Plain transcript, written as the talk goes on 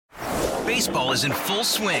Baseball is in full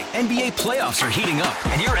swing. NBA playoffs are heating up,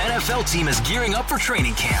 and your NFL team is gearing up for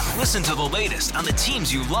training camp. Listen to the latest on the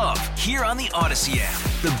teams you love here on the Odyssey app.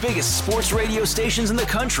 The biggest sports radio stations in the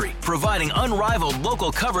country, providing unrivaled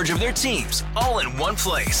local coverage of their teams, all in one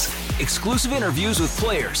place. Exclusive interviews with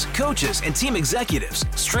players, coaches, and team executives,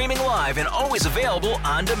 streaming live and always available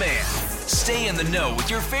on demand. Stay in the know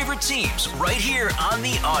with your favorite teams right here on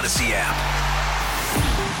the Odyssey app.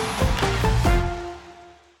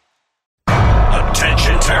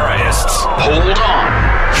 Attention terrorists, hold on.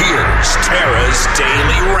 Here's Tara's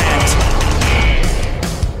Daily Rant.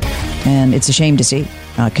 And it's a shame to see,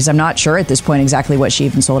 because I'm not sure at this point exactly what she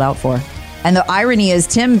even sold out for. And the irony is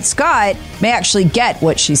Tim Scott may actually get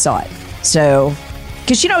what she sought. So,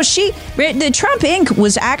 because, the Trump Inc.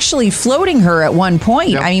 was actually floating her at one point.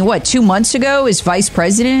 Yep. I mean, 2 months ago as vice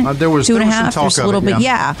president? There was 2.5, some talk a little of it, bit,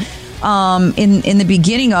 yeah. In the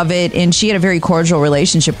beginning of it, and she had a very cordial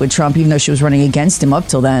relationship with Trump, even though she was running against him up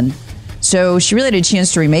till then. So she really had a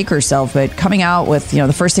chance to remake herself. But coming out with,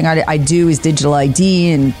 the first thing I do is digital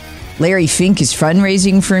ID, and Larry Fink is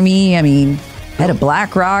fundraising for me. I mean, head of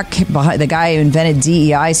BlackRock, the guy who invented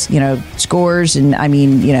DEI, scores, and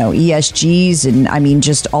ESGs, and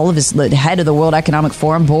just all of his head of the World Economic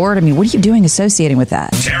Forum board. I mean, what are you doing associating with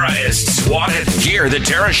that? Tara is swatted. Hear the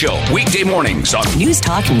Tara Show weekday mornings on News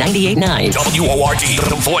Talk 98.9 WORD,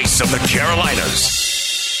 the voice of the Carolinas.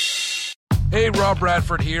 Hey, Rob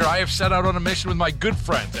Bradford here. I have set out on a mission with my good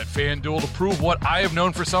friends at FanDuel to prove what I have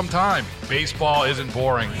known for some time. Baseball isn't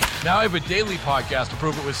boring. Now I have a daily podcast to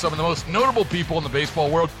prove it with some of the most notable people in the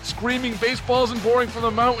baseball world, screaming baseball isn't boring from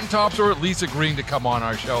the mountaintops, or at least agreeing to come on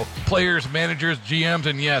our show. Players, managers, GMs,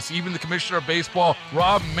 and yes, even the commissioner of baseball,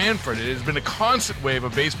 Rob Manfred. It has been a constant wave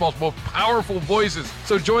of baseball's most powerful voices.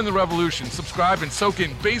 So join the revolution. Subscribe and soak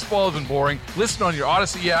in Baseball Isn't Boring. Listen on your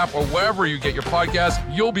Odyssey app or wherever you get your podcasts.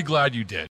 You'll be glad you did.